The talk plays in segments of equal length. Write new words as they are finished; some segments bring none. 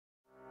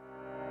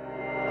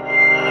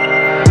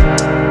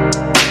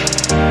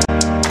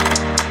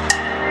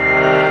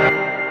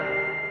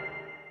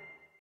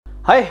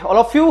Hi all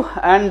of you,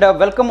 and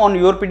welcome on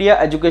YourPedia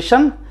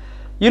education.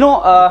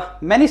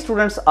 Many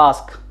students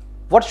ask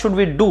what should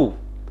we do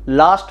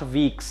last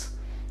weeks,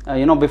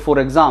 before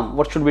exam,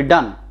 what should be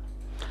done?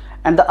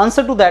 And the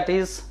answer to that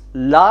is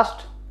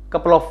last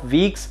couple of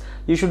weeks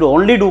you should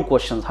only do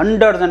questions,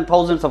 hundreds and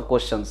thousands of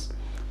questions,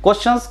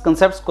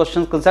 concepts,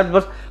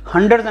 but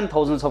hundreds and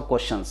thousands of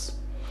questions,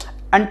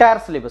 entire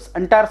syllabus,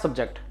 entire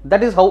subject.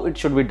 That is how it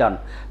should be done.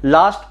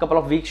 Last couple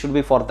of weeks should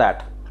be for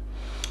that.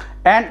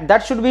 And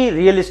that should be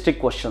realistic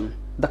question,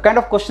 the kind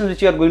of questions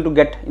which you are going to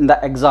get in the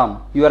exam,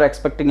 you are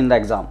expecting in the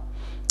exam.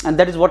 And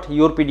that is what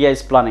YourPedia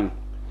is planning.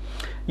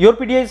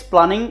 YourPedia is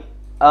planning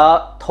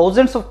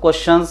thousands of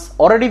questions.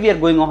 Already we are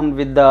going on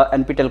with the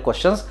NPTEL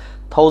questions,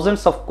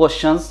 thousands of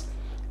questions,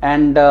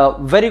 and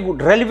very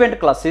good relevant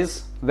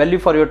classes, value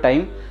for your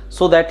time,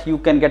 so that you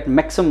can get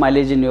maximum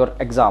mileage in your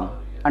exam.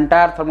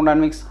 Entire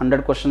thermodynamics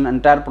 100 question,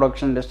 entire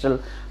production industrial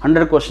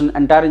 100 question,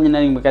 entire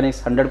engineering mechanics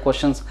 100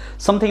 questions,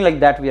 something like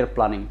that we are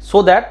planning,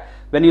 so that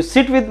when you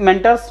sit with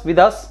mentors with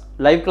us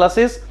live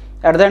classes,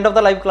 at the end of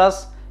the live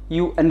class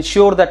you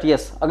ensure that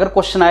yes, अगर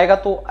question आएगा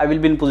तो I will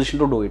be in position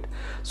to do it.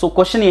 So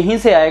question यहीं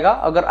से आएगा,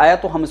 अगर आया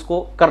तो हम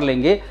इसको कर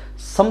लेंगे.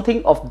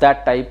 Something of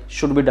that type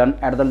should be done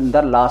in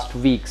the last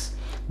weeks.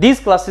 These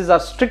classes are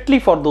strictly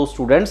for those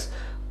students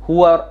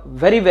who are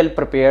very well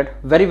prepared,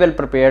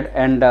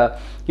 and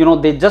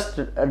they just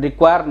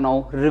require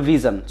now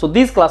revision. So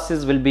these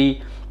classes will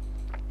be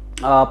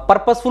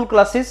purposeful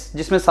classes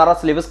जिसमें सारा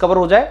syllabus cover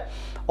हो जाए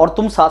और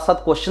तुम साथ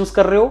साथ questions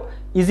कर रहे हो.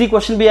 Easy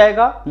question भी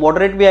आएगा,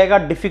 moderate भी आएगा,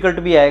 difficult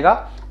भी आएगा,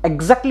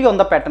 exactly on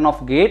the pattern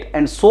of GATE,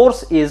 and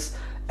source is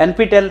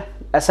NPTEL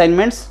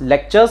assignments,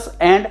 lectures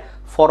and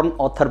foreign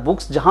author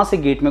books जहां से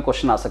GATE में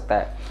question आ सकता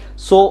है.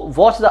 So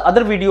watch the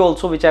other video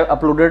also which I have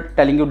uploaded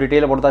telling you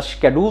detail about the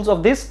schedules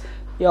of this.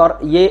 और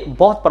ये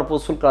बहुत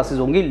purposeful classes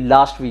होंगी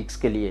last weeks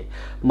के लिए.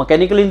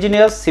 Mechanical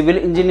engineers, civil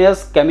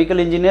engineers, chemical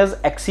engineers,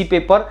 XC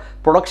paper,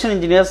 production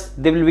engineers,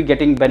 they will be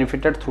getting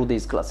benefited through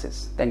these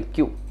classes. Thank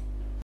you.